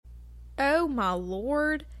Oh my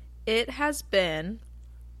lord, it has been,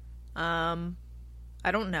 I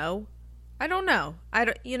don't know.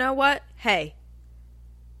 You know what? Hey,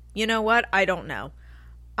 you know what? I don't know.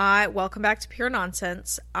 Welcome back to Pure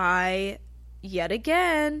Nonsense. Yet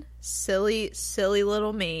again, silly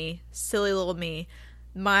little me,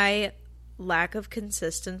 my lack of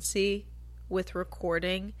consistency with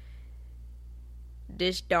recording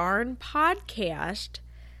this darn podcast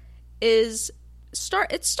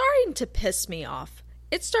it's starting to piss me off.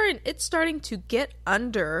 It's starting to get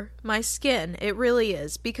under my skin. It really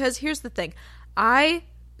is. Because here's the thing.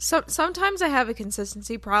 Sometimes I have a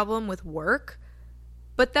consistency problem with work,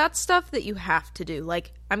 but that's stuff that you have to do.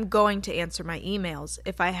 Like, I'm going to answer my emails.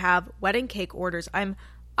 If I have wedding cake orders, I'm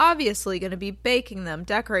obviously going to be baking them,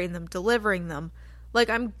 decorating them, delivering them. Like,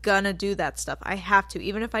 I'm gonna do that stuff. I have to.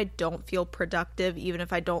 Even if I don't feel productive, even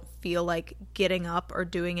if I don't feel like getting up or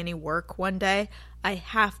doing any work one day, I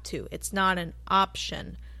have to. It's not an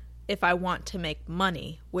option if I want to make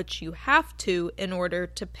money, which you have to in order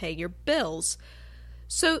to pay your bills.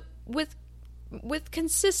 So with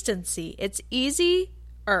consistency, it's easier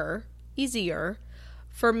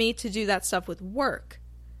for me to do that stuff with work.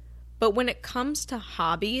 But when it comes to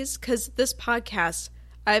hobbies, because this podcast,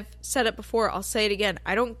 I've said it before, I'll say it again,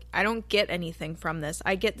 I don't get anything from this.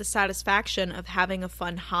 I get the satisfaction of having a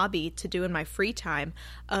fun hobby to do in my free time,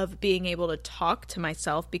 of being able to talk to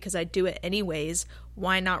myself because I do it anyways.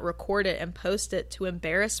 Why not record it and post it to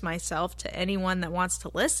embarrass myself to anyone that wants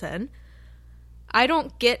to listen? I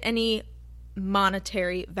don't get any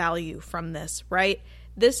monetary value from this, right?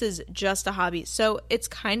 This is just a hobby. So it's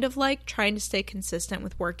kind of like trying to stay consistent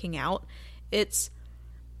with working out.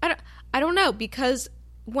 I don't know, because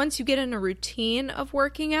once you get in a routine of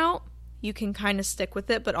working out, you can kind of stick with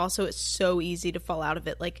it, but also it's so easy to fall out of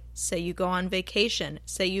it. Like, say you go on vacation,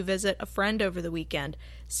 say you visit a friend over the weekend,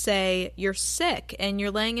 say you're sick and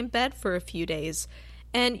you're laying in bed for a few days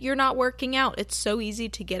and you're not working out. It's so easy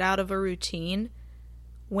to get out of a routine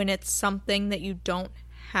when it's something that you don't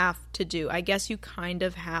have to do. I guess you kind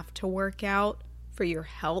of have to work out for your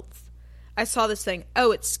health. I saw this thing.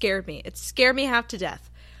 Oh, it scared me. It scared me half to death.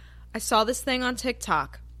 I saw this thing on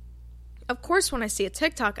TikTok. Of course, when I see a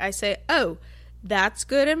TikTok, I say, oh, that's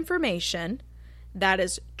good information. That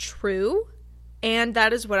is true. And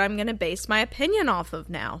that is what I'm going to base my opinion off of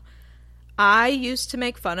now. I used to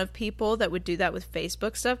make fun of people that would do that with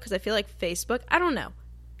Facebook stuff because I feel like Facebook, I don't know.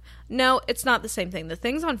 No, it's not the same thing. The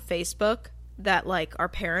things on Facebook that, like, our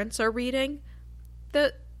parents are reading,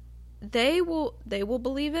 they will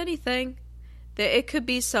believe anything. It could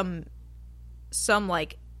be some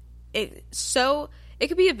like, it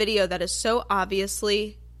could be a video that is so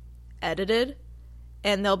obviously edited,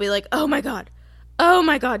 and they'll be like, oh my god,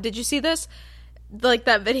 did you see this? Like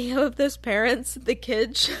that video of those parents, the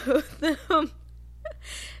kid showed them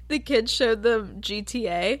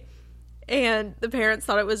GTA, and the parents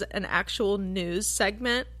thought it was an actual news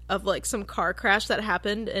segment of like some car crash that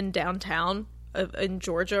happened in downtown in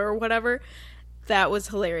Georgia or whatever. That was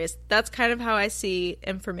hilarious. That's kind of how I see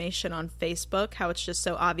information on Facebook, how it's just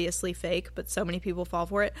so obviously fake, but so many people fall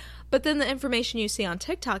for it. But then the information you see on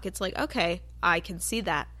TikTok, it's like, okay, I can see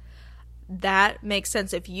that. That makes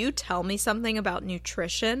sense. If you tell me something about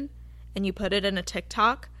nutrition and you put it in a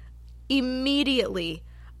TikTok, immediately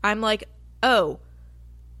I'm like, oh,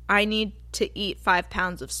 I need to eat 5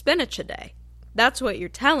 pounds of spinach a day. That's what you're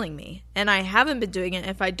telling me. And I haven't been doing it.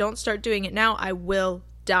 If I don't start doing it now, I will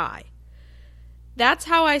die. That's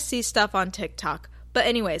how I see stuff on TikTok. But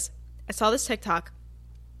anyways, I saw this TikTok.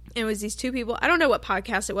 It was these two people. I don't know what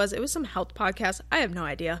podcast it was. It was some health podcast. I have no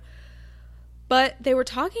idea. But they were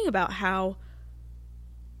talking about how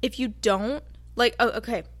if you don't, like, oh,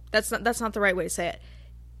 okay, that's not the right way to say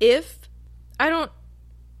it.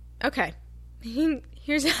 Okay,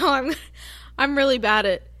 here's how I'm really bad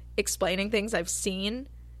at explaining things I've seen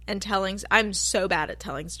and telling. I'm so bad at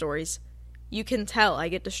telling stories. You can tell I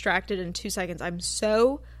get distracted in 2 seconds. I'm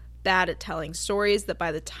so bad at telling stories that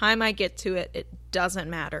by the time I get to it, it doesn't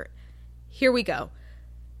matter. Here we go.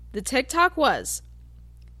 The TikTok was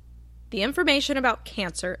the information about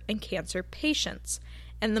cancer and cancer patients.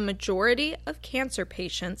 And the majority of cancer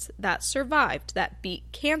patients that survived, that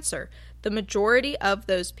beat cancer, the majority of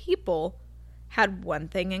those people had one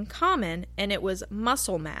thing in common, and it was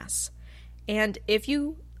muscle mass. And if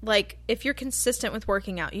you're consistent with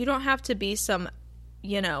working out, you don't have to be some,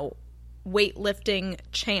 weightlifting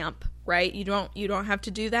champ, right? You don't have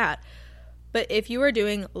to do that. But if you are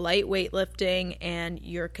doing light weightlifting and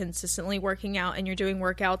you're consistently working out and you're doing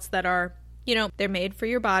workouts that are, they're made for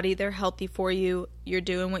your body, they're healthy for you, you're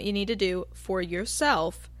doing what you need to do for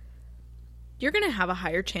yourself, you're going to have a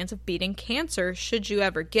higher chance of beating cancer should you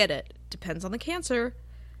ever get it. Depends on the cancer.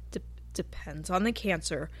 Depends on the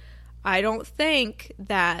cancer. I don't think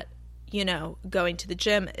that, going to the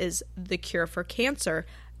gym is the cure for cancer.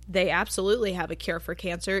 They absolutely have a cure for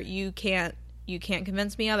cancer. You can't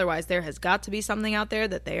convince me otherwise. There has got to be something out there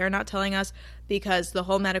that they are not telling us, because the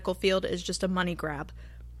whole medical field is just a money grab.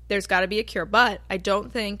 There's got to be a cure, but I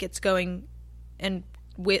don't think it's going and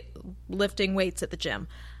lifting weights at the gym.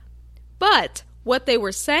 But what they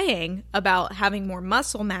were saying about having more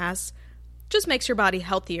muscle mass just makes your body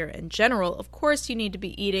healthier in general. Of course, you need to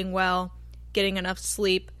be eating well, getting enough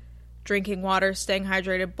sleep, drinking water, staying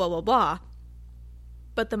hydrated, blah, blah, blah.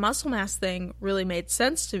 But the muscle mass thing really made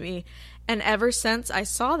sense to me. And ever since I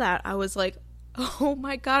saw that, I was like, oh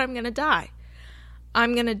my God, I'm going to die.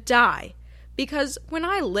 I'm going to die. Because when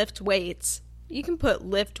I lift weights, you can put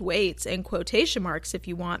lift weights in quotation marks if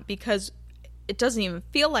you want, because it doesn't even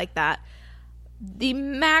feel like that. The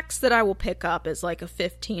max that I will pick up is like a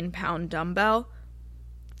 15-pound dumbbell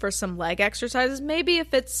for some leg exercises. Maybe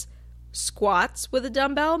if it's squats with a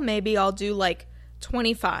dumbbell, maybe I'll do like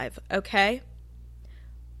 25, okay?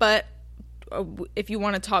 But if you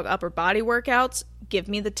want to talk upper body workouts, give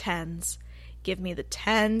me the 10s. Give me the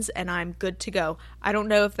 10s and I'm good to go. I don't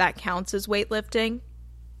know if that counts as weightlifting.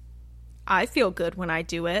 I feel good when I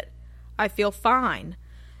do it. I feel fine.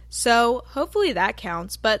 So hopefully that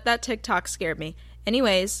counts, but that TikTok scared me.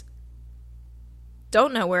 Anyways,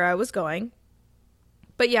 don't know where I was going.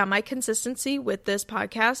 But yeah, my consistency with this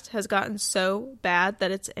podcast has gotten so bad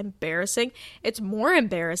that it's embarrassing. It's more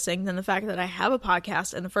embarrassing than the fact that I have a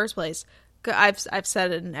podcast in the first place. I've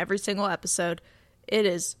said it in every single episode. It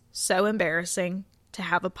is so embarrassing to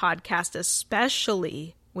have a podcast,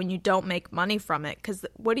 especially when you don't make money from it. Because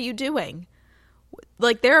what are you doing?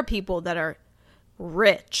 Like, there are people that are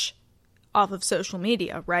rich off of social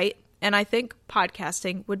media, right? And I think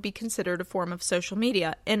podcasting would be considered a form of social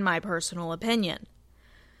media, in my personal opinion.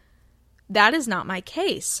 That is not my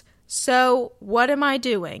case. So what am I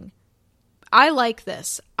doing? I like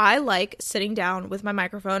this. I like sitting down with my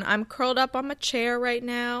microphone. I'm curled up on my chair right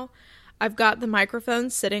now. I've got the microphone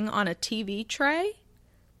sitting on a TV tray,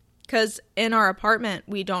 because in our apartment,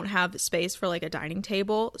 we don't have space for like a dining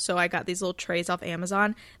table. So I got these little trays off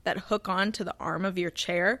Amazon that hook on to the arm of your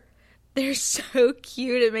chair. They're so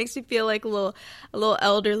cute. It makes me feel like a little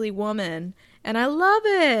elderly woman. And I love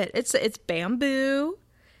it. It's bamboo.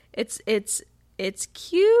 It's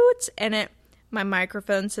cute, and my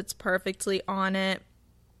microphone sits perfectly on it.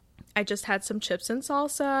 I just had some chips and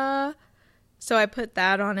salsa, so I put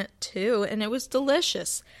that on it too, and it was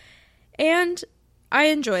delicious. And I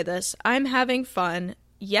enjoy this. I'm having fun.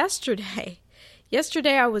 Yesterday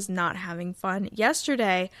I was not having fun.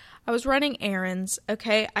 Yesterday I was running errands,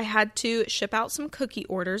 okay? I had to ship out some cookie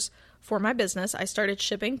orders for my business. I started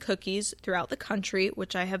shipping cookies throughout the country,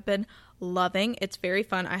 which I have been loving. It's very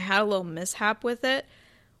fun. I had a little mishap with it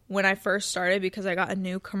when I first started because I got a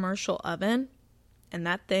new commercial oven, and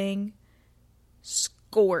that thing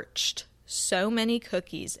scorched so many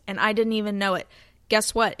cookies, and I didn't even know it.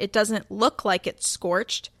 Guess what? It doesn't look like it's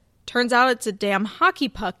scorched. Turns out it's a damn hockey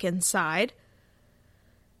puck inside.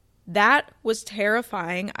 That was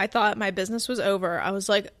terrifying. I thought my business was over. I was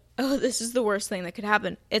like, oh, this is the worst thing that could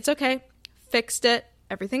happen. It's okay. Fixed it.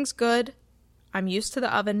 Everything's good. I'm used to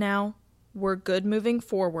the oven now. We're good moving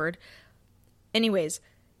forward. Anyways,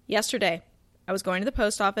 yesterday, I was going to the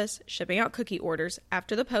post office, shipping out cookie orders.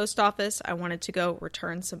 After the post office, I wanted to go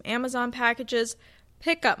return some Amazon packages,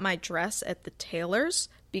 pick up my dress at the tailor's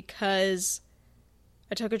because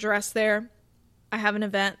I took a dress there. I have an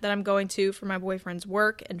event that I'm going to for my boyfriend's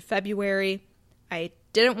work in February. I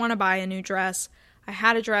didn't want to buy a new dress. I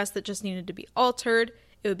had a dress that just needed to be altered.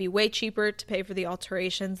 It would be way cheaper to pay for the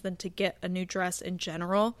alterations than to get a new dress in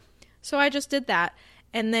general. So I just did that.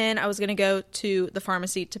 And then I was going to go to the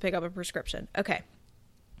pharmacy to pick up a prescription. Okay.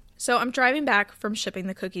 So I'm driving back from shipping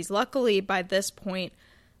the cookies. Luckily, by this point,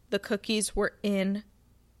 the cookies were in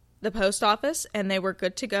the post office and they were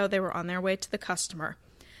good to go. They were on their way to the customer.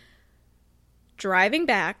 Driving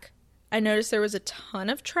back, I noticed there was a ton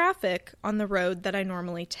of traffic on the road that I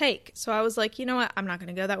normally take. So I was like, you know what? I'm not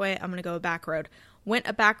going to go that way. I'm going to go a back road. Went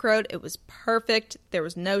a back road. It was perfect. There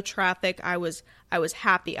was no traffic. I was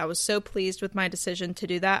happy. I was so pleased with my decision to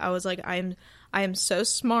do that. I was like, I am so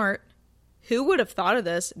smart. Who would have thought of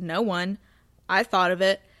this? No one. I thought of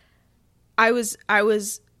it. I was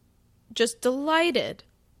just delighted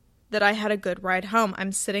that I had a good ride home.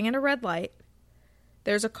 I'm sitting at a red light.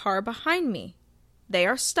 There's a car behind me. They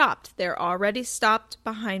are stopped. They're already stopped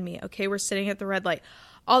behind me. Okay, we're sitting at the red light.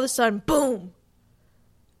 All of a sudden, boom.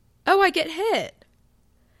 Oh, I get hit.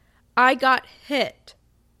 I got hit.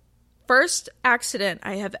 First accident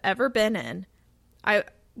I have ever been in. I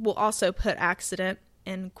will also put accident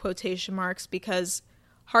in quotation marks because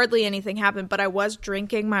hardly anything happened, but I was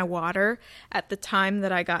drinking my water at the time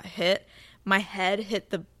that I got hit. My head hit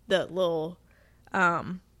the little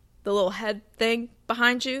head thing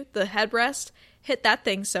behind you, the headrest, hit that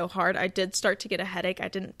thing so hard I did start to get a headache. I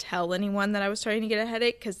didn't tell anyone that I was starting to get a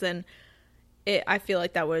headache because then I feel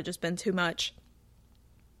like that would have just been too much.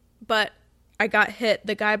 But I got hit.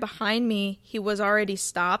 The guy behind me, he was already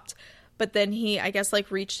stopped, but then he, I guess,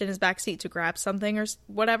 like reached in his back seat to grab something or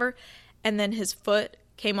whatever, and then his foot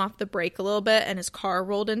came off the brake a little bit and his car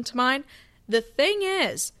rolled into mine. The thing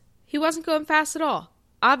is, he wasn't going fast at all.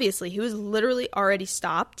 Obviously, he was literally already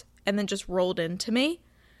stopped and then just rolled into me.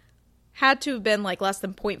 Had to have been like less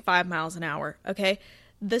than 0.5 miles an hour, okay?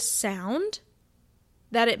 The sound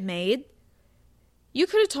that it made, you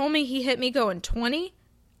could have told me he hit me going 20,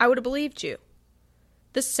 I would have believed you.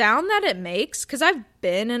 The sound that it makes, because I've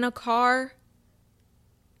been in a car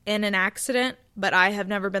in an accident, but I have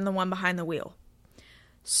never been the one behind the wheel.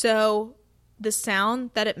 So the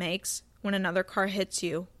sound that it makes when another car hits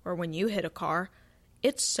you or when you hit a car,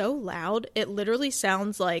 it's so loud. It literally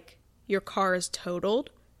sounds like your car is totaled.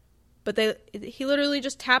 But he literally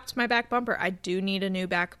just tapped my back bumper. I do need a new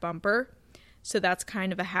back bumper. So that's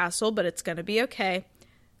kind of a hassle, but it's going to be okay.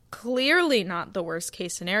 Clearly not the worst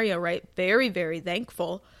case scenario, right? Very, very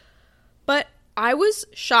thankful. But I was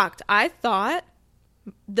shocked. I thought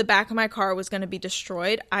the back of my car was going to be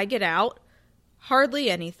destroyed. I get out. Hardly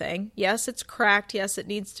anything. Yes, it's cracked. Yes, it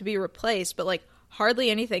needs to be replaced. But like hardly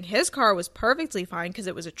anything. His car was perfectly fine because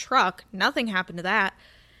it was a truck. Nothing happened to that.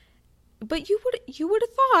 But you would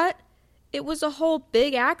have thought it was a whole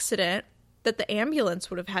big accident that the ambulance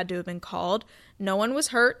would have had to have been called. No one was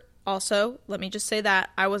hurt. Also, let me just say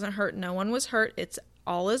that I wasn't hurt. No one was hurt. It's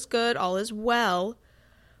all is good. All is well.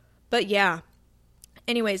 But yeah.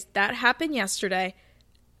 Anyways, that happened yesterday.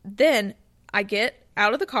 Then I get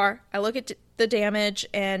out of the car. I look at the damage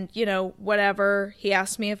and, whatever. He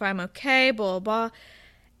asked me if I'm okay, blah, blah, blah.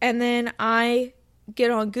 And then I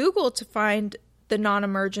get on Google to find the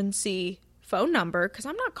non-emergency phone number because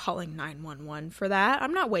I'm not calling 911 for that.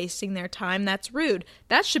 I'm not wasting their time. That's rude.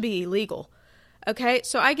 That should be illegal. Okay,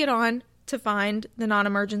 so I get on to find the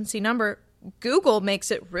non-emergency number. Google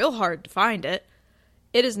makes it real hard to find it.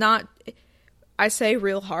 It is not, I say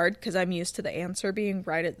real hard because I'm used to the answer being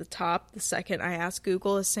right at the top. The second I ask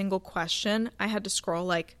Google a single question, I had to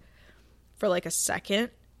scroll for a second,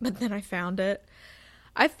 but then I found it.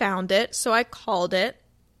 So I called it.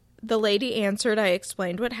 The lady answered. I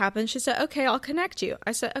explained what happened. She said, okay, I'll connect you.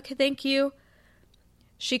 I said, okay, thank you.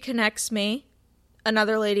 She connects me.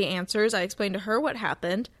 Another lady answers. I explain to her what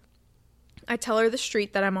happened. I tell her the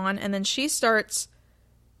street that I'm on, and then she starts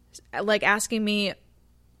asking me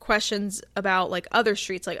questions about other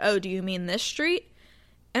streets. Oh, do you mean this street?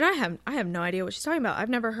 And I have no idea what she's talking about. I've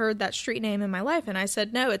never heard that street name in my life. And I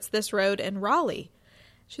said, no, it's this road in Raleigh.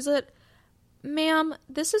 She said, ma'am,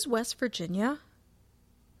 this is West Virginia.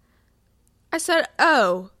 I said,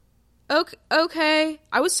 oh, okay.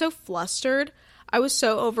 I was so flustered. I was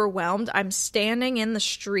so overwhelmed. I'm standing in the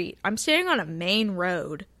street. I'm standing on a main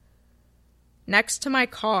road next to my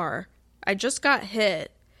car. I just got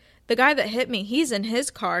hit. The guy that hit me, he's in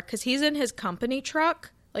his car because he's in his company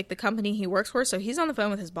truck, the company he works for. So he's on the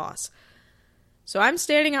phone with his boss. So I'm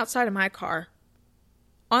standing outside of my car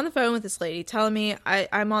on the phone with this lady telling me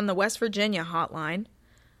I'm on the West Virginia hotline.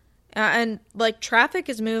 And traffic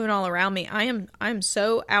is moving all around me. I'm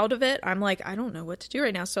so out of it. I'm I don't know what to do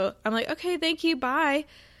right now. So I'm okay, thank you, bye.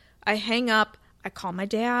 I hang up. I call my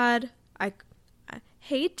dad.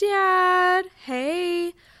 Hey, Dad.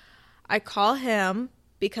 Hey. I call him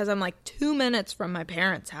because I'm 2 minutes from my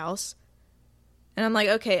parents' house. And I'm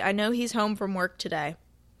okay, I know he's home from work today.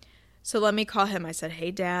 So let me call him. I said,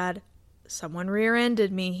 hey, Dad, someone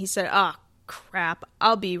rear-ended me. He said, oh, crap,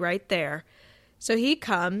 I'll be right there. So he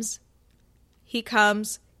comes,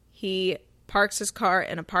 he parks his car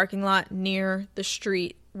in a parking lot near the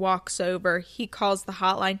street, walks over, he calls the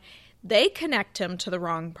hotline. They connect him to the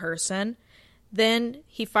wrong person. Then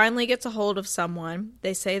he finally gets a hold of someone.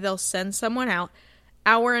 They say they'll send someone out.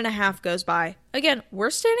 Hour and a half goes by. Again, we're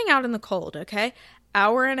standing out in the cold, okay?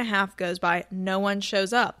 Hour and a half goes by. No one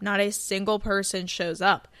shows up. Not a single person shows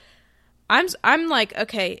up. I'm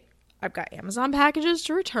okay, I've got Amazon packages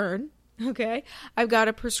to return. Okay, I've got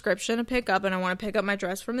a prescription to pick up and I want to pick up my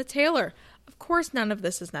dress from the tailor. Of course, none of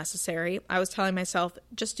this is necessary. I was telling myself,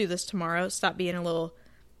 just do this tomorrow. Stop being a little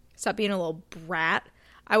brat.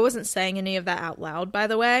 I wasn't saying any of that out loud, by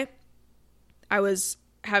the way. I was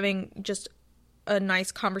having just a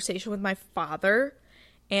nice conversation with my father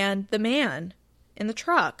and the man in the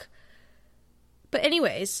truck. But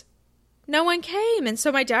anyways, no one came. And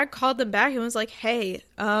so my dad called them back and was like, hey,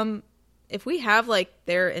 if we have like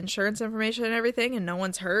their insurance information and everything and no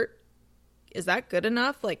one's hurt, is that good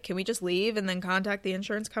enough? Like, can we just leave and then contact the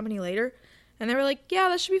insurance company later? And they were like, yeah,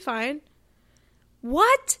 that should be fine.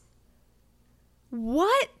 What?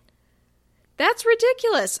 That's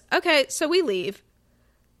ridiculous. Okay, so we leave.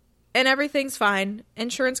 And everything's fine.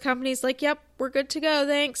 Insurance company's like, yep, we're good to go,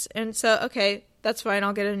 thanks. And so, okay, that's fine.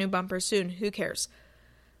 I'll get a new bumper soon. Who cares?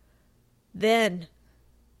 Then,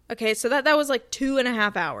 okay, so that was like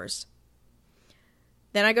 2.5 hours.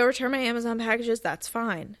 Then I go return my Amazon packages. That's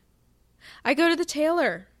fine. I go to the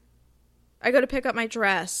tailor. I go to pick up my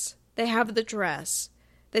dress. They have the dress.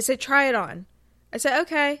 They say, try it on. I say,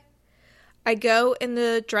 okay. I go in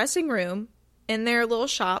the dressing room in their little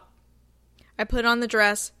shop. I put on the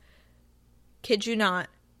dress. Kid you not.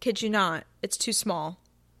 It's too small.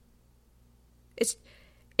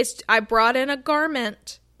 I brought in a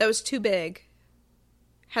garment that was too big.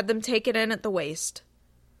 Had them take it in at the waist.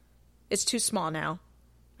 It's too small now.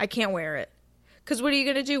 I can't wear it. Because what are you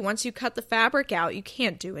going to do? Once you cut the fabric out, you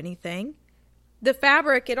can't do anything. The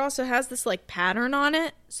fabric, it also has this like pattern on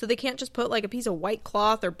it. So they can't just put like a piece of white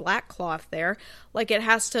cloth or black cloth there. Like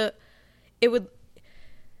it's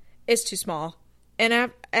too small.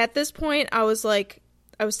 And at this point, I was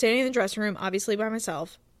standing in the dressing room, obviously by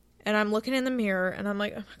myself. And I'm looking in the mirror and I'm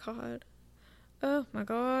like, oh my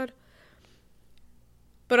God.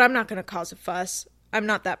 But I'm not going to cause a fuss. I'm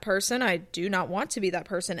not that person. I do not want to be that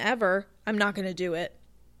person ever. I'm not going to do it.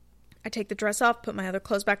 I take the dress off, put my other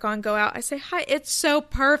clothes back on, go out. I say, hi, it's so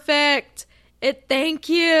perfect. Thank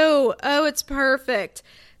you. Oh, it's perfect.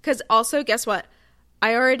 Because also, guess what?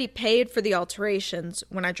 I already paid for the alterations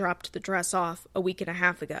when I dropped the dress off a week and a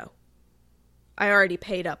half ago. I already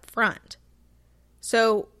paid up front.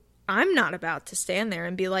 So I'm not about to stand there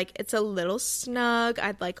and be like, it's a little snug.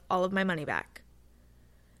 I'd like all of my money back.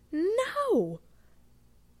 No.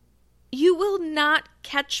 You will not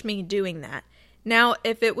catch me doing that. Now,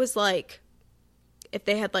 if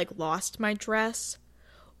they had like lost my dress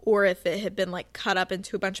or if it had been like cut up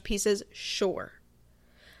into a bunch of pieces, sure.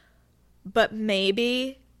 But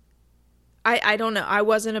maybe, I don't know. I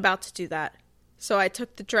wasn't about to do that. So I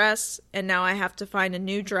took the dress and now I have to find a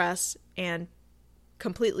new dress and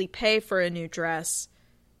completely pay for a new dress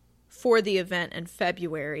for the event in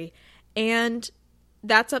February. And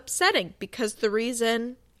that's upsetting because the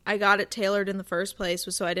reason I got it tailored in the first place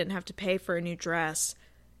was so I didn't have to pay for a new dress.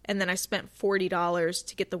 And then I spent $40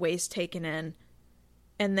 to get the waist taken in.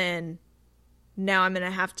 And then now I'm going to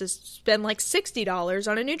have to spend like $60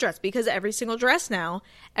 on a new dress because every single dress now,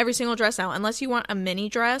 unless you want a mini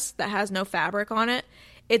dress that has no fabric on it,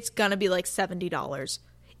 it's going to be like $70.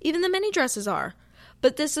 Even the mini dresses are.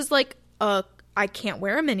 But this is like I can't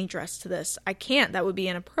wear a mini dress to this. I can't. That would be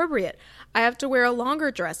inappropriate. I have to wear a longer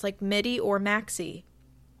dress like midi or maxi.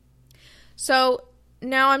 So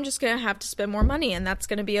now I'm just going to have to spend more money and that's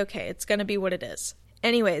going to be okay. It's going to be what it is.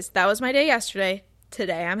 Anyways, that was my day yesterday.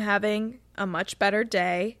 Today I'm having a much better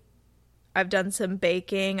day. I've done some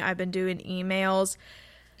baking. I've been doing emails.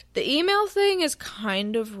 The email thing is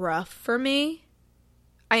kind of rough for me.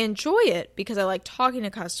 I enjoy it because I like talking to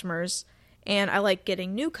customers and I like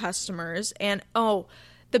getting new customers. And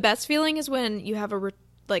the best feeling is when you have a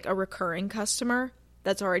recurring customer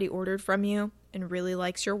that's already ordered from you and really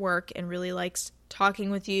likes your work and really likes talking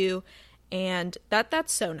with you. And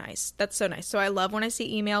that's so nice. That's so nice. So I love when I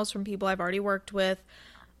see emails from people I've already worked with.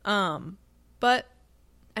 But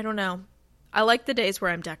I don't know. I like the days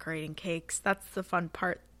where I'm decorating cakes. That's the fun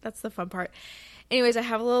part. Anyways, I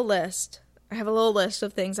have a little list.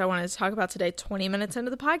 Of things I wanted to talk about today. 20 minutes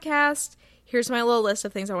into the podcast. Here's my little list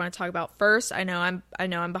of things I want to talk about. First, I know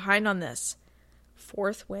I'm behind on this.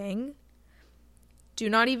 Fourth Wing. Do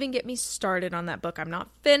not even get me started on that book. I'm not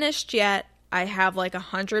finished yet. I have like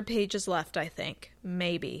 100 pages left, I think.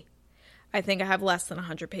 Maybe. I think I have less than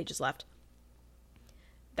 100 pages left.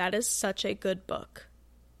 That is such a good book.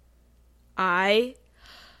 I'm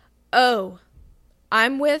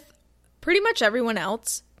with pretty much everyone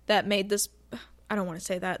else that made this, I don't want to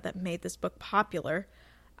say that made this book popular.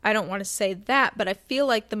 I don't want to say that, but I feel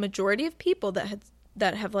like the majority of people that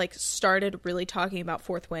have like started really talking about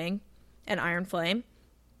Fourth Wing and Iron Flame,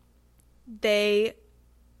 they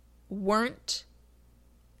weren't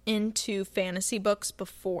into fantasy books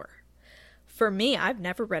before. For me, I've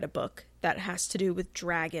never read a book that has to do with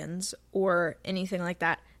dragons or anything like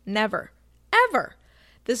that. Never. Ever.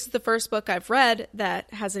 This is the first book I've read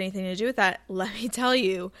that has anything to do with that. Let me tell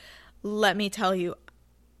you,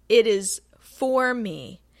 it is for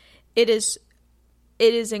me.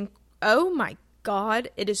 Oh my God,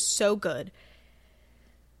 it is so good.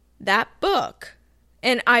 That book,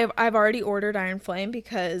 and I've already ordered Iron Flame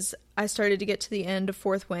because I started to get to the end of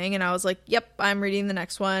Fourth Wing and I was like, yep, I'm reading the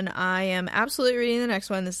next one. I am absolutely reading the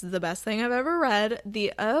next one. This is the best thing I've ever read.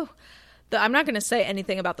 I'm not going to say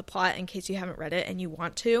anything about the plot in case you haven't read it and you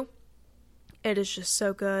want to. It is just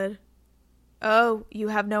so good. Oh, you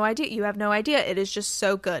have no idea. You have no idea. It is just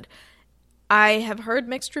so good. I have heard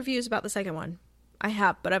mixed reviews about the second one. I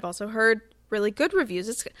have, but I've also heard really good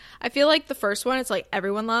reviews. I feel like the first one, it's like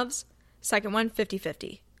everyone loves. Second one,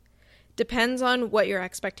 50-50. Depends on what your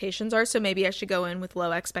expectations are. So maybe I should go in with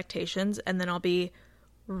low expectations and then I'll be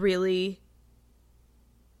really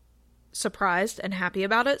surprised and happy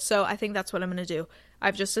about it. So I think that's what I'm going to do.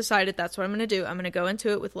 I've just decided that's what I'm going to do. I'm going to go into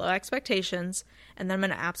it with low expectations and then I'm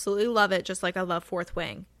going to absolutely love it just like I love Fourth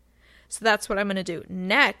Wing. So that's what I'm going to do.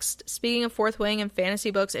 Next, speaking of Fourth Wing and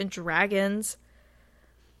fantasy books and dragons,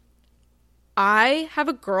 I have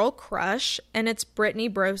a girl crush and it's Brittany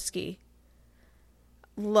Broski.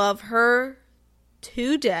 Love her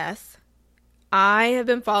to death. I have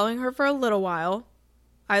been following her for a little while.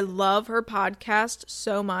 I love her podcast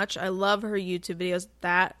so much. I love her YouTube videos.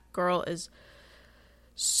 That girl is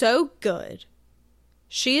so good.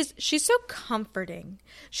 She's so comforting.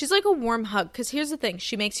 She's like a warm hug. Because here's the thing.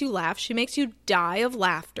 She makes you laugh. She makes you die of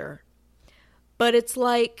laughter. But it's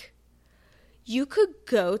like you could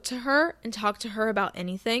go to her and talk to her about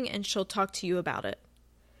anything and she'll talk to you about it.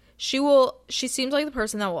 She seems like the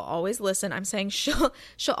person that will always listen. I'm saying she'll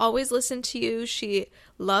always listen to you. She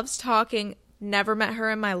loves talking. Never met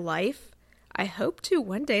her in my life. I hope to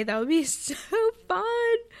one day. That would be so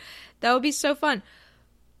fun. That would be so fun.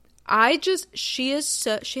 She has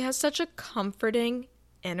such a comforting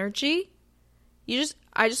energy.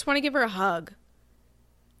 I just want to give her a hug.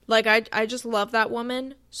 Like, I just love that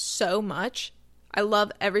woman so much. I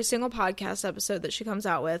love every single podcast episode that she comes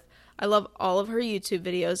out with. I love all of her YouTube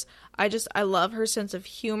videos. I love her sense of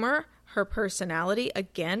humor, her personality.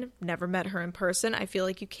 Again, never met her in person. I feel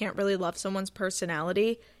like you can't really love someone's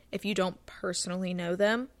personality if you don't personally know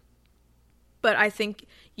them. But I think,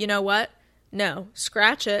 you know what? No,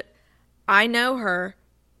 scratch it. I know her.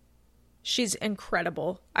 She's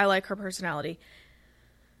incredible. I like her personality.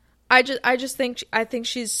 I think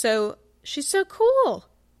she's so cool.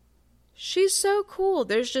 She's so cool.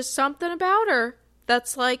 There's just something about her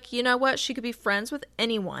that's like, you know what? She could be friends with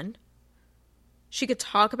anyone. She could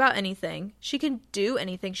talk about anything. She can do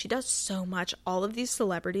anything. She does so much. All of these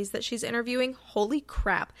celebrities that she's interviewing, holy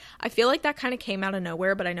crap. I feel like that kind of came out of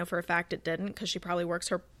nowhere, but I know for a fact it didn't because she probably works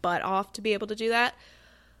her butt off to be able to do that.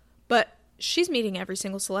 But she's meeting every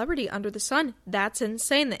single celebrity under the sun. That's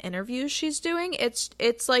insane. The interviews she's doing, it's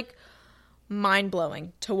like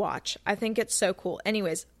mind-blowing to watch. I think it's so cool.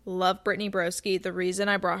 Anyways, love Brittany Broski. The reason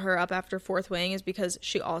I brought her up after Fourth Wing is because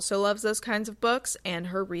she also loves those kinds of books, and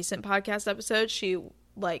her recent podcast episode, she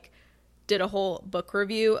did a whole book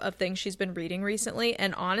review of things she's been reading recently,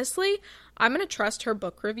 and honestly, I'm going to trust her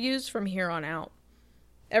book reviews from here on out.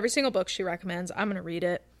 Every single book she recommends, I'm going to read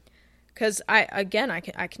it, because I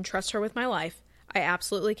can trust her with my life. I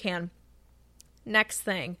absolutely can. Next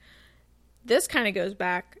thing, this kind of goes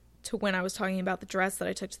back to when I was talking about the dress that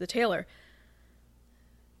I took to the tailor.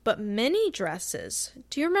 But mini dresses.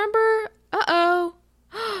 Do you remember? Uh-oh.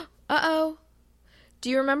 Do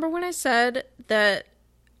you remember when I said that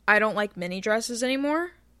I don't like mini dresses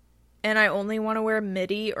anymore? And I only want to wear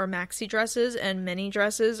midi or maxi dresses, and mini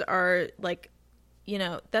dresses are like,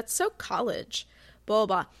 that's so college. Blah,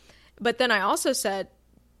 blah, blah. But then I also said,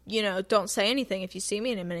 don't say anything if you see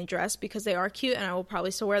me in a mini dress because they are cute and I will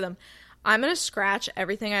probably still wear them. I'm going to scratch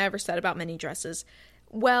everything I ever said about mini dresses.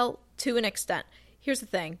 Well, to an extent. Here's the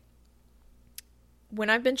thing.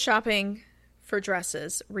 When I've been shopping for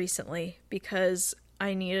dresses recently, because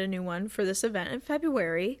I need a new one for this event in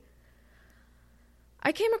February,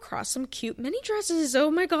 I came across some cute mini dresses.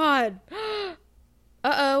 Oh my God.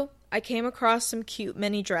 Uh-oh. I came across some cute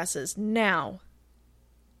mini dresses. Now,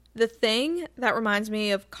 the thing that reminds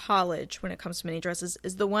me of college when it comes to mini dresses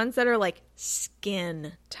is the ones that are like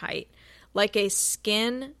skin tight. Like a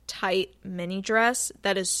skin tight mini dress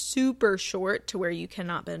that is super short to where you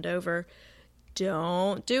cannot bend over.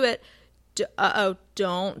 Don't do it.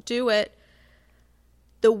 Don't do it.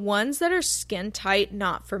 The ones that are skin tight,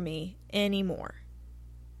 not for me anymore.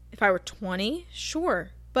 If I were 20,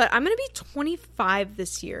 sure. But I'm going to be 25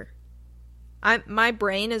 this year. My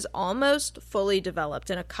brain is almost fully developed.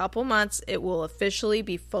 In a couple months, it will officially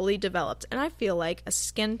be fully developed. And I feel like a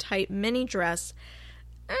skin tight mini dress,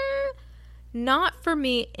 not for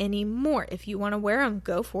me anymore. If you want to wear them,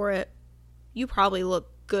 go for it. You probably look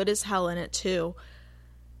good as hell in it too.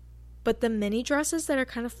 But the mini dresses that are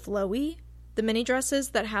kind of flowy, the mini dresses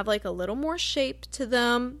that have like a little more shape to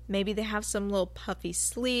them, maybe they have some little puffy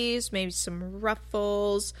sleeves, maybe some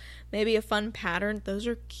ruffles, maybe a fun pattern, those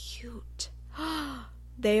are cute.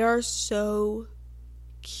 They are so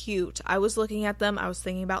cute. I was looking at them, I was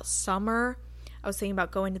thinking about summer. I was thinking about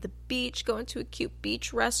going to the beach, going to a cute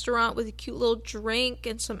beach restaurant with a cute little drink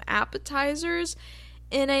and some appetizers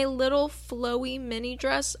in a little flowy mini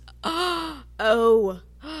dress. Oh,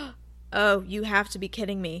 you have to be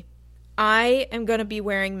kidding me. I am going to be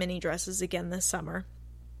wearing mini dresses again this summer.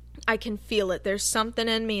 I can feel it. There's something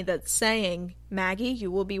in me that's saying, Maggie, you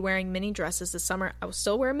will be wearing mini dresses this summer. I will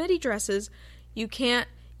still wear midi dresses. You can't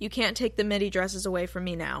take the midi dresses away from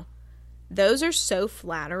me now. Those are so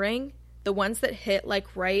flattering. The ones that hit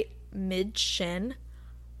like right mid-shin,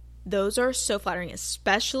 those are so flattering,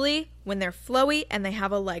 especially when they're flowy and they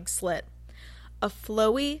have a leg slit. A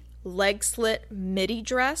flowy leg slit midi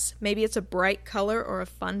dress, maybe it's a bright color or a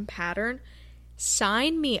fun pattern.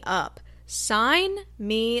 Sign me up. Sign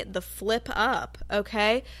me the flip up,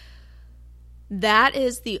 okay? That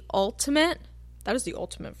is the ultimate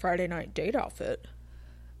Friday night date outfit.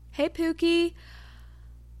 Hey, Pookie.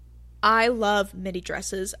 I love midi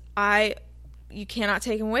dresses. You cannot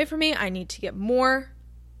take them away from me. I need to get more.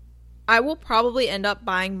 I will probably end up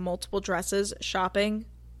buying multiple dresses shopping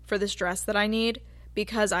for this dress that I need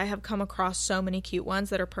because I have come across so many cute ones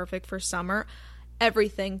that are perfect for summer.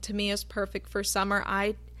 Everything to me is perfect for summer.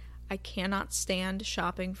 I cannot stand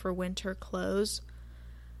shopping for winter clothes.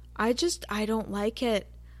 I don't like it.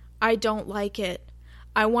 I don't like it.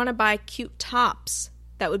 I want to buy cute tops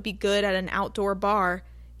that would be good at an outdoor bar.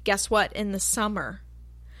 Guess what? In the summer.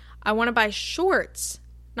 I want to buy shorts,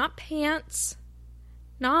 not pants.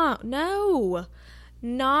 No,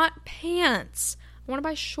 not pants. I want to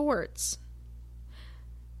buy shorts.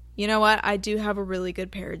 You know what? I do have a really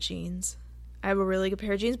good pair of jeans. I have a really good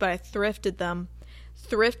pair of jeans, but I thrifted them.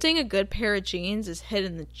 Thrifting a good pair of jeans is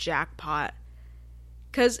hitting the jackpot.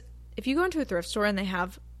 Because if you go into a thrift store and they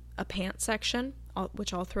have a pants section,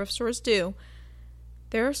 which all thrift stores do,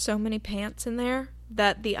 there are so many pants in there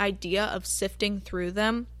that the idea of sifting through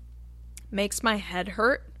them makes my head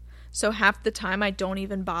hurt. So half the time I don't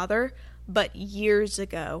even bother. But years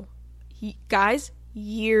ago,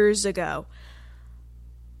 years ago,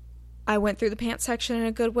 I went through the pants section in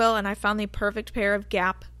a Goodwill and I found the perfect pair of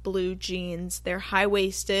Gap blue jeans. They're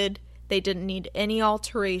high-waisted. They didn't need any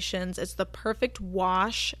alterations. It's the perfect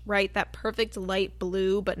wash, right? That perfect light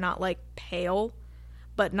blue, but not like pale,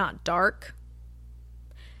 but not dark.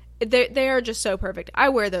 They are just so perfect. I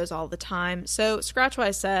wear those all the time. So scratch what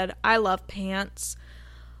I said. I love pants.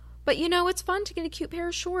 But you know, it's fun to get a cute pair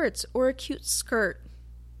of shorts or a cute skirt.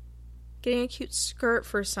 Getting a cute skirt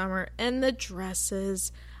for summer. And the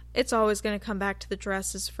dresses. It's always going to come back to the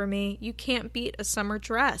dresses for me. You can't beat a summer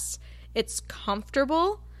dress. It's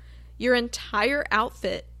comfortable. Your entire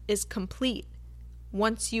outfit is complete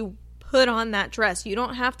once you put on that dress. You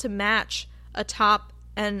don't have to match a top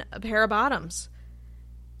and a pair of bottoms.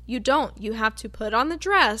 You don't. You have to put on the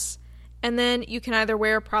dress, and then you can either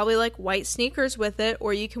wear probably like white sneakers with it,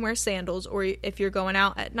 or you can wear sandals, or if you're going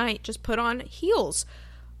out at night, just put on heels.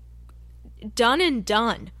 Done and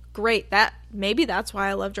done. Great. Maybe that's why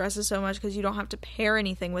I love dresses so much, because you don't have to pair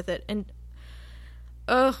anything with it. And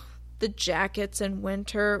the jackets in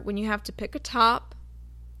winter, when you have to pick a top,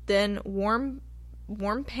 then warm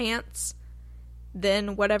pants,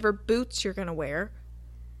 then whatever boots you're gonna wear,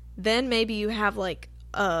 then maybe you have like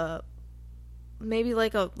a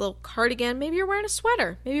little cardigan, maybe you're wearing a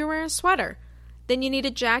sweater, then you need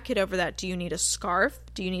a jacket over that. Do you need a scarf?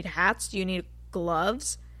 Do you need hats? Do you need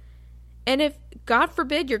gloves? And if, God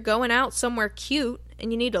forbid, you're going out somewhere cute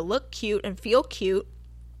and you need to look cute and feel cute,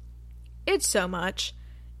 it's so much.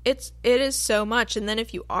 It is so much. And then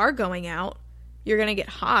if you are going out, you're going to get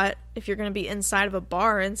hot if you're going to be inside of a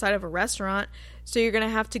bar, inside of a restaurant. So you're going to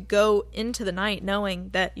have to go into the night knowing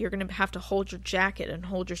that you're going to have to hold your jacket and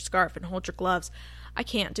hold your scarf and hold your gloves. I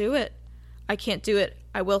can't do it.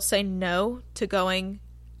 I will say no to going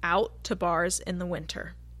out to bars in the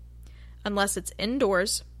winter. Unless it's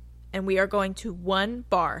indoors and we are going to one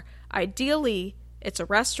bar. Ideally, it's a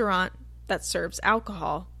restaurant that serves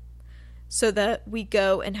alcohol, so that we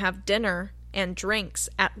go and have dinner and drinks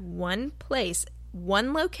at one place,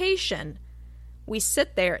 one location. We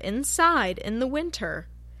sit there inside in the winter,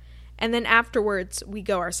 and then afterwards we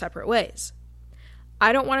go our separate ways.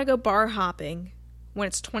 I don't want to go bar hopping when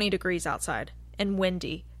it's 20 degrees outside and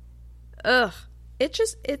windy. Ugh,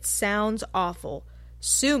 it sounds awful.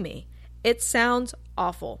 Sue me. It sounds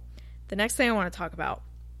awful. The next thing I want to talk about,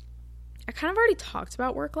 I kind of already talked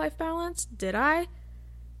about work-life balance. Did I?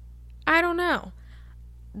 I don't know.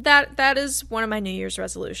 That is one of my New Year's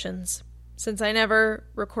resolutions. Since I never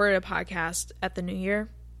recorded a podcast at the New Year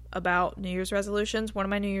about New Year's resolutions, one of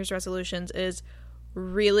my New Year's resolutions is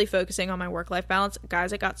really focusing on my work-life balance.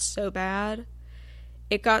 Guys, it got so bad.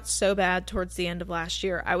 It got so bad towards the end of last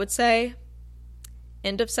year. I would say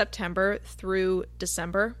end of September through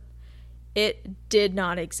December, it did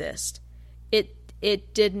not exist.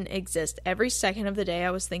 It didn't exist. Every second of the day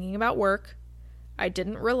I was thinking about work. I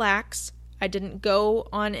didn't relax. I didn't go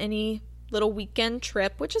on any little weekend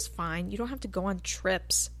trip, which is fine. You don't have to go on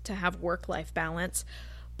trips to have work-life balance.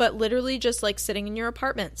 But literally just like sitting in your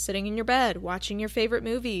apartment, sitting in your bed, watching your favorite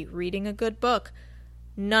movie, reading a good book.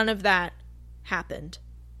 None of that happened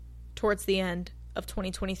towards the end of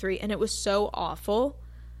 2023. And it was so awful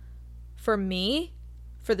for me,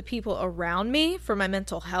 for the people around me, for my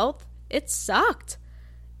mental health. It sucked.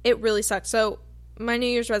 It really sucked. So my New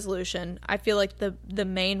Year's resolution, I feel like the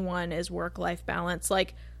main one is work-life balance.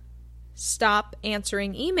 Like, stop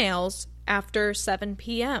answering emails after 7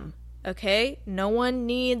 p.m., okay? No one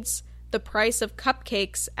needs the price of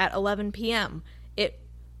cupcakes at 11 p.m. It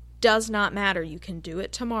does not matter. You can do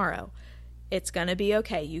it tomorrow. It's going to be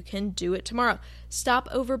okay. You can do it tomorrow. Stop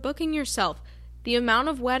overbooking yourself. The amount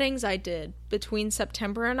of weddings I did between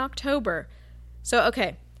September and October. So,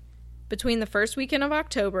 okay, between the first weekend of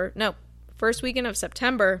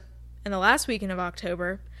September and the last weekend of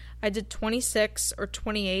October, I did 26 or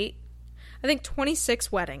 28, I think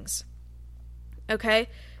 26 weddings. Okay?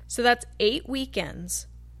 So that's 8 weekends,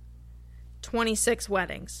 26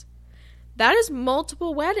 weddings. That is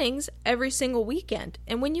multiple weddings every single weekend.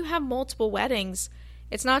 And when you have multiple weddings,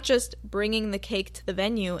 it's not just bringing the cake to the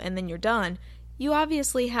venue and then you're done. You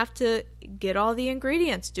obviously have to get all the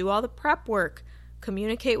ingredients, do all the prep work,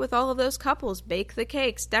 communicate with all of those couples, bake the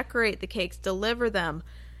cakes, decorate the cakes, deliver them.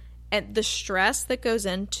 And the stress that goes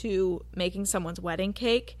into making someone's wedding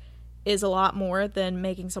cake is a lot more than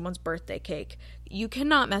making someone's birthday cake. You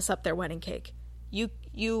cannot mess up their wedding cake.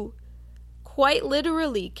 You quite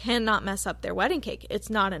literally cannot mess up their wedding cake. It's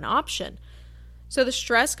not an option. So the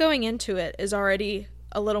stress going into it is already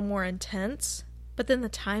a little more intense. But then the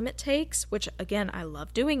time it takes, which again, I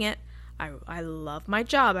love doing it. I love my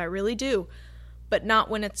job. I really do. But not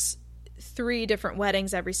when it's 3 different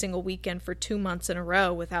weddings every single weekend for 2 months in a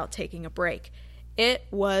row without taking a break. It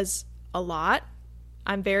was a lot.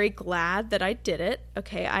 I'm very glad that I did it.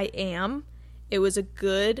 Okay, I am. It was a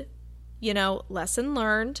good, lesson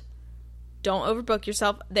learned. Don't overbook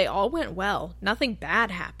yourself. They all went well. Nothing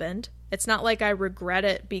bad happened. It's not like I regret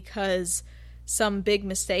it because some big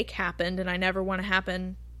mistake happened and I never want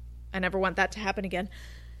that to happen again.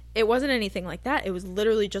 It wasn't anything like that. It was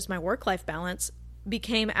literally just my work-life balance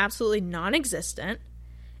became absolutely non-existent.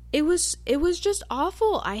 It was just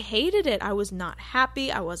awful. I hated it. I was not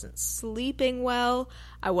happy. I wasn't sleeping well.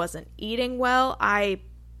 I wasn't eating well. I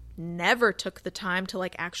never took the time to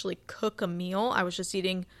actually cook a meal. I was just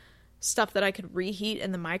eating stuff that I could reheat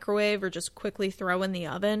in the microwave or just quickly throw in the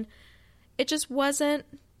oven. It just wasn't,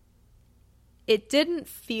 it didn't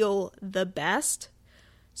feel the best.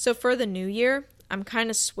 So for the new year, I'm kind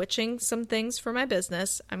of switching some things for my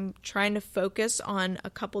business. I'm trying to focus on a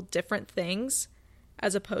couple different things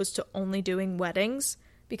as opposed to only doing weddings,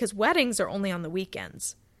 because weddings are only on the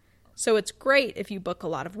weekends. So it's great if you book a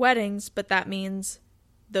lot of weddings, but that means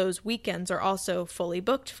those weekends are also fully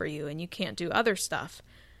booked for you and you can't do other stuff,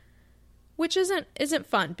 which isn't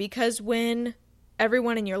fun, because when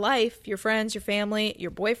everyone in your life, your friends, your family,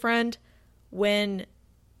 your boyfriend, when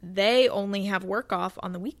they only have work off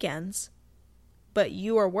on the weekends, but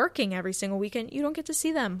you are working every single weekend, you don't get to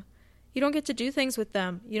see them. You don't get to do things with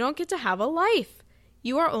them. You don't get to have a life.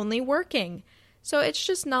 You are only working. So it's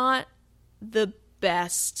just not the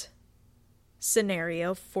best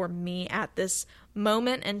scenario for me at this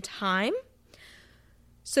moment in time.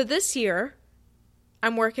 So this year,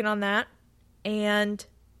 I'm working on that, and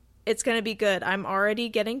it's going to be good. I'm already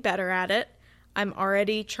getting better at it. I'm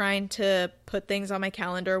already trying to put things on my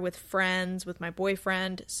calendar with friends, with my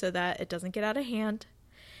boyfriend, so that it doesn't get out of hand.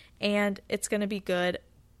 And it's going to be good.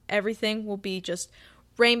 Everything will be just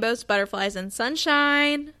rainbows, butterflies, and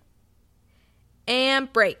sunshine.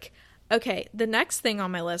 And break. Okay, the next thing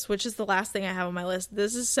on my list, which is the last thing I have on my list,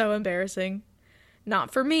 this is so embarrassing.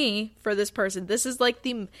 Not for me, for this person. This is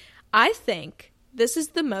I think this is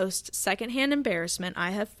the most secondhand embarrassment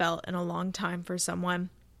I have felt in a long time for someone.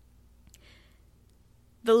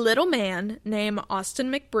 The little man named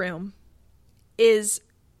Austin McBroom is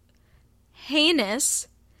heinous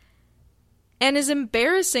and is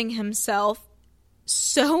embarrassing himself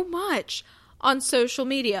so much on social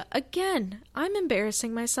media. Again, I'm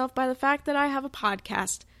embarrassing myself by the fact that I have a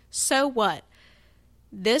podcast. So what?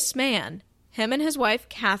 This man, him and his wife,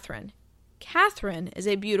 Catherine is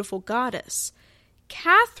a beautiful goddess.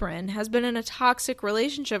 Catherine has been in a toxic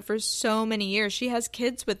relationship for so many years. She has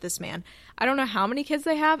kids with this man. I don't know how many kids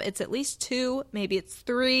they have. It's at least 2. Maybe it's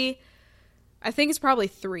 3. I think it's probably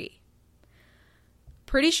 3.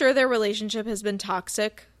 Pretty sure their relationship has been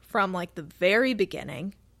toxic from like the very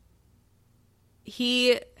beginning.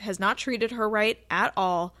 He has not treated her right at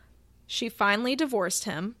all. She finally divorced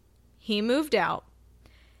him. He moved out.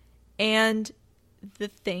 And the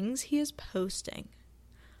things he is posting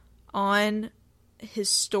on his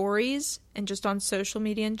stories and just on social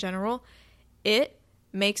media in general, it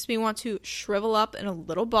makes me want to shrivel up in a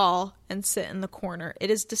little ball and sit in the corner. It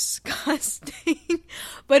is disgusting,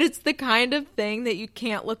 but it's the kind of thing that you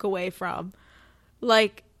can't look away from.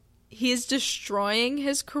 Like, he is destroying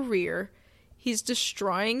his career. He's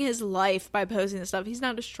destroying his life by posting this stuff. He's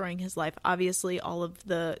not destroying his life. Obviously, all of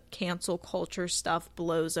the cancel culture stuff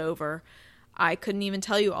blows over. I couldn't even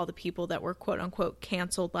tell you all the people that were quote-unquote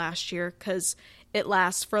canceled last year because it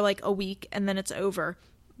lasts for like a week and then it's over.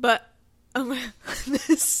 But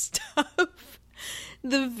this stuff,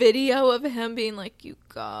 the video of him being like, you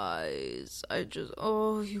guys, I just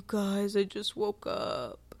woke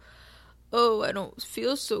up. Oh, I don't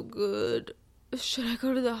feel so good. Should I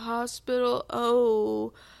go to the hospital?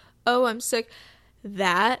 Oh, I'm sick.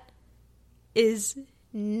 That is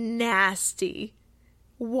nasty.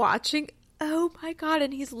 Watching, oh my God.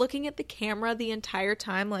 And he's looking at the camera the entire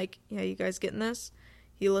time like, yeah, you guys getting this?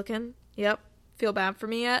 You looking? Yep. Feel bad for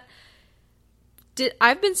me yet?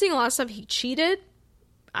 I've been seeing a lot of stuff. He cheated.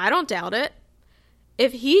 I don't doubt it.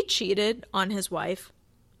 If he cheated on his wife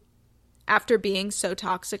after being so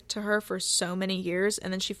toxic to her for so many years,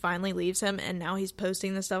 and then she finally leaves him, and now he's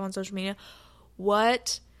posting this stuff on social media.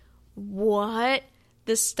 What?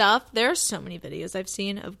 The stuff, there are so many videos I've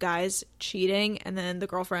seen of guys cheating, and then the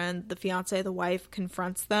girlfriend, the fiance, the wife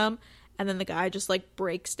confronts them, and then the guy just, like,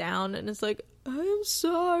 breaks down, and is like, I'm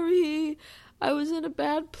sorry. I was in a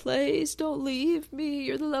bad place. Don't leave me.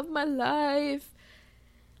 You're the love of my life.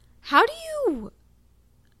 How do you...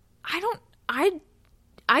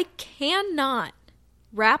 I cannot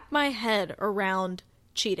wrap my head around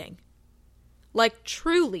cheating. Like,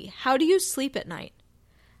 truly, how do you sleep at night?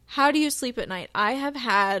 How do you sleep at night? I have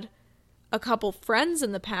had a couple friends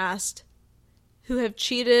in the past who have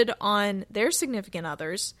cheated on their significant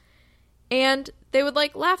others, and they would,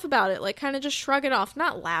 like, laugh about it, like, kind of just shrug it off.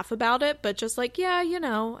 Not laugh about it, but just like, yeah, you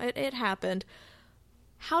know, it happened.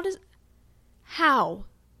 How?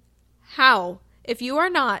 If you are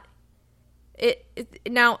not...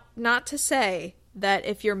 Now, not to say that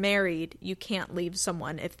if you're married, you can't leave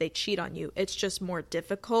someone if they cheat on you. It's just more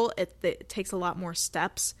difficult. It takes a lot more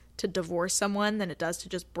steps to divorce someone than it does to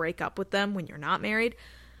just break up with them when you're not married.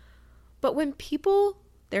 But when people,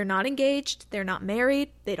 they're not engaged, they're not married,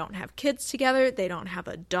 they don't have kids together, they don't have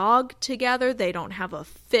a dog together, they don't have a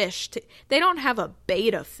fish, they don't have a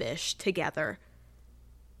betta fish together.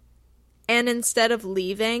 And instead of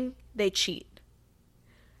leaving, they cheat.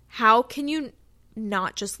 How can you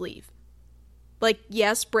not just leave? Like,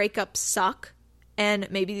 yes, breakups suck,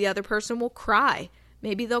 and maybe the other person will cry.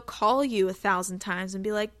 Maybe they'll call you 1,000 times and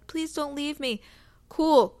be like, please don't leave me.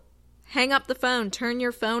 Cool. Hang up the phone. Turn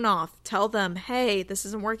your phone off. Tell them, hey, this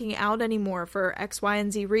isn't working out anymore for X, Y,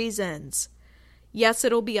 and Z reasons. Yes,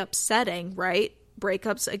 it'll be upsetting, right?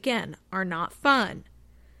 Breakups, again, are not fun.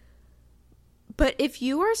 But if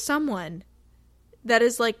you are someone that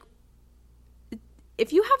is like,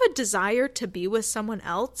 if you have a desire to be with someone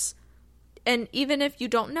else, and even if you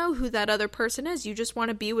don't know who that other person is, you just want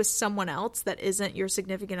to be with someone else that isn't your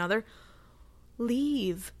significant other,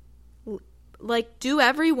 leave. Like, do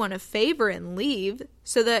everyone a favor and leave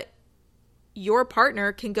so that your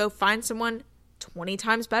partner can go find someone 20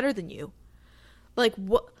 times better than you. Like,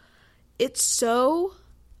 what? It's so...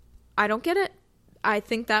 I don't get it. I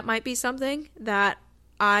think that might be something that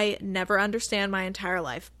I never understand my entire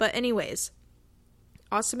life. But anyways...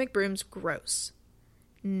 Austin McBroom's gross.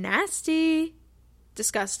 Nasty.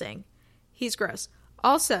 Disgusting. He's gross.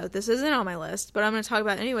 Also, this isn't on my list, but I'm going to talk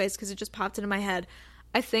about it anyways because it just popped into my head.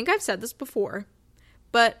 I think I've said this before,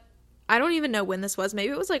 but I don't even know when this was.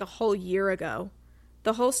 Maybe it was like a whole year ago.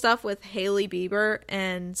 The whole stuff with Hailey Bieber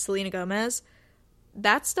and Selena Gomez.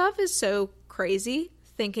 That stuff is so crazy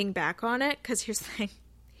thinking back on it because here's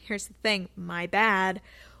the thing. My bad.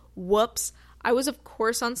 Whoops. I was, of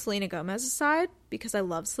course, on Selena Gomez's side because I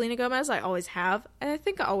love Selena Gomez. I always have, and I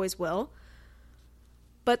think I always will.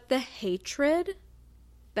 But the hatred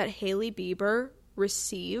that Hailey Bieber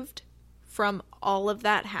received from all of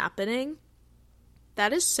that happening,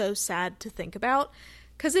 that is so sad to think about,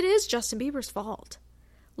 because it is Justin Bieber's fault.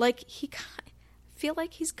 Like, I feel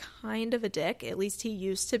like he's kind of a dick, at least he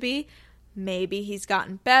used to be. Maybe he's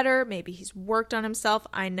gotten better, maybe he's worked on himself.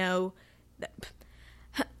 I know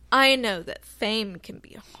that fame can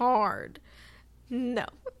be hard. No,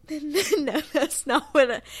 that's not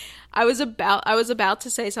what I was about. I was about to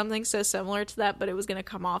say something so similar to that, but it was going to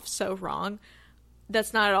come off so wrong.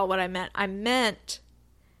 That's not at all what I meant. I meant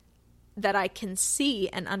that I can see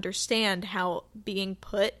and understand how being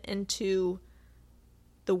put into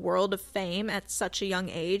the world of fame at such a young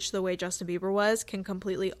age, the way Justin Bieber was, can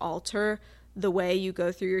completely alter the way you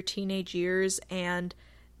go through your teenage years and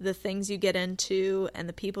the things you get into and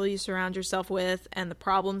the people you surround yourself with and the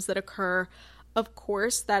problems that occur. Of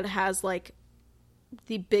course, that has like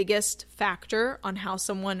the biggest factor on how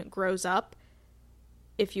someone grows up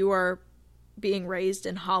if you are being raised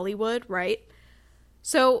in Hollywood, right?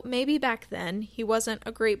 So maybe back then he wasn't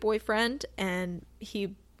a great boyfriend and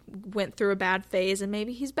he went through a bad phase, and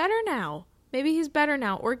maybe he's better now. Maybe he's better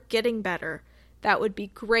now or getting better. That would be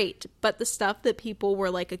great. But the stuff that people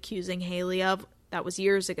were like accusing Hailey of, that was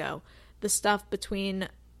years ago. The stuff between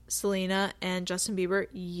Selena and Justin Bieber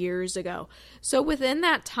years ago. So within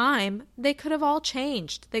that time, they could have all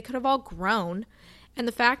changed. They could have all grown. And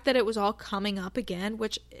the fact that it was all coming up again,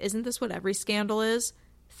 which isn't this what every scandal is?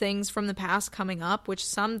 Things from the past coming up, which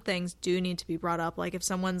some things do need to be brought up. Like if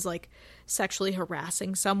someone's like sexually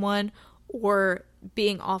harassing someone or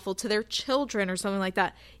being awful to their children or something like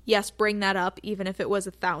that. Yes, bring that up even if it was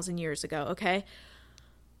 1,000 years ago, okay?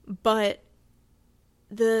 But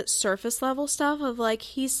the surface level stuff of like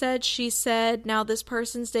he said, she said, now this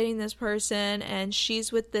person's dating this person and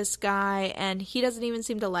she's with this guy and he doesn't even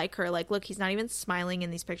seem to like her. Like, look, he's not even smiling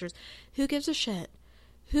in these pictures. Who gives a shit?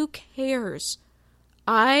 Who cares?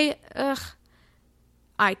 I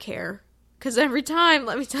care. Because every time,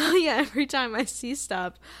 let me tell you, every time I see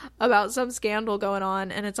stuff about some scandal going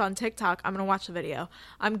on and it's on TikTok, I'm going to watch the video.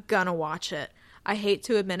 I'm going to watch it. I hate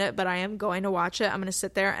to admit it, but I am going to watch it. I'm going to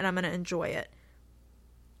sit there and I'm going to enjoy it.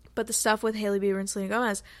 But the stuff with Hailey Bieber and Selena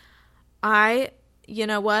Gomez, you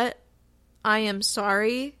know what? I am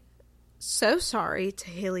sorry, so sorry to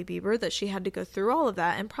Hailey Bieber that she had to go through all of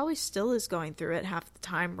that and probably still is going through it half the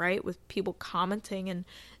time, right? With people commenting and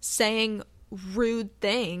saying rude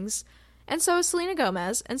things. And so is Selena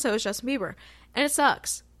Gomez, and so is Justin Bieber. And it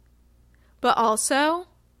sucks. But also,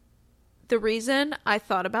 the reason I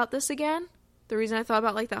thought about this again, the reason I thought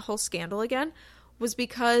about like that whole scandal again, was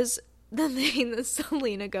because the thing that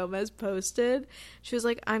Selena Gomez posted, she was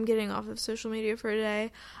like, I'm getting off of social media for a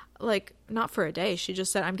day. Like, not for a day. She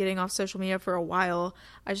just said, I'm getting off social media for a while.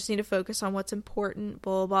 I just need to focus on what's important,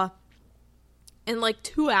 blah, blah, blah. In like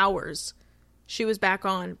 2 hours, she was back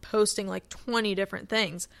on posting like 20 different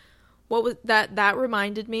things. What was that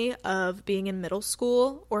reminded me of being in middle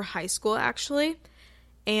school or high school, actually.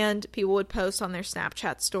 And people would post on their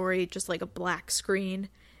Snapchat story just like a black screen.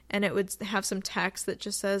 And it would have some text that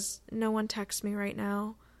just says, no one text me right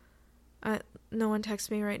now. No one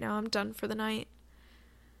text me right now. I'm done for the night.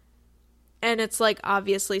 And it's like,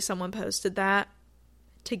 obviously someone posted that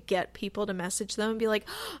to get people to message them and be like,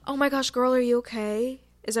 oh my gosh, girl, are you okay?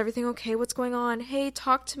 Is everything okay? What's going on? Hey,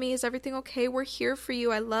 talk to me. Is everything okay? We're here for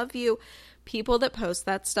you. I love you. People that post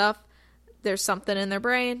that stuff, there's something in their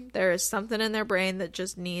brain. There is something in their brain that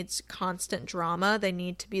just needs constant drama. They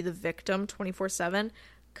need to be the victim 24/7.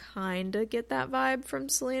 Kind of get that vibe from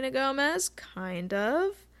Selena Gomez. Kind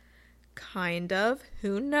of.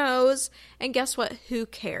 Who knows? And guess what? Who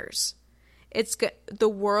cares? The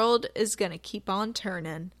world is going to keep on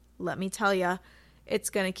turning. Let me tell you. It's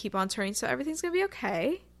going to keep on turning, so everything's going to be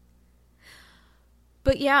okay.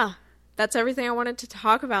 But yeah, that's everything I wanted to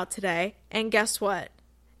talk about today. And guess what?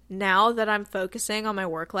 Now that I'm focusing on my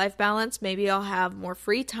work-life balance, maybe I'll have more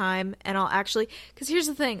free time and I'll actually... Because here's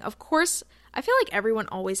the thing. Of course, I feel like everyone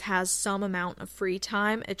always has some amount of free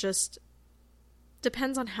time. It just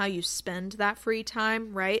depends on how you spend that free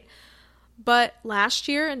time, right? But last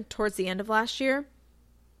year and towards the end of last year,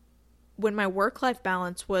 when my work-life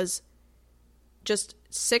balance was just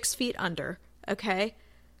 6 feet under, okay?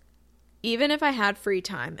 Even if I had free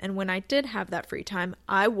time, and when I did have that free time,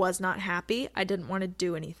 I was not happy. I didn't want to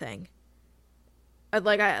do anything. I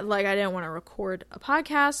didn't want to record a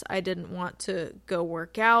podcast. I didn't want to go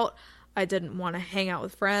work out. I didn't want to hang out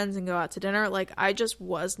with friends and go out to dinner. Like, I just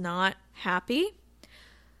was not happy.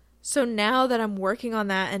 So now that I'm working on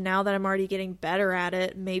that, and now that I'm already getting better at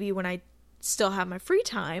it, maybe when I still have my free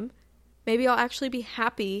time, maybe I'll actually be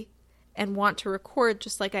happy and want to record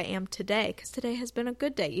just like I am today, because today has been a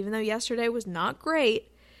good day. Even though yesterday was not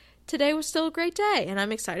great, today was still a great day, and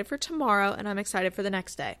I'm excited for tomorrow, and I'm excited for the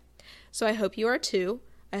next day. So I hope you are too.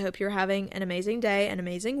 I hope you're having an amazing day, an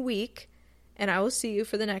amazing week, and I will see you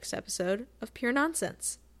for the next episode of Pure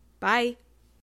Nonsense. Bye.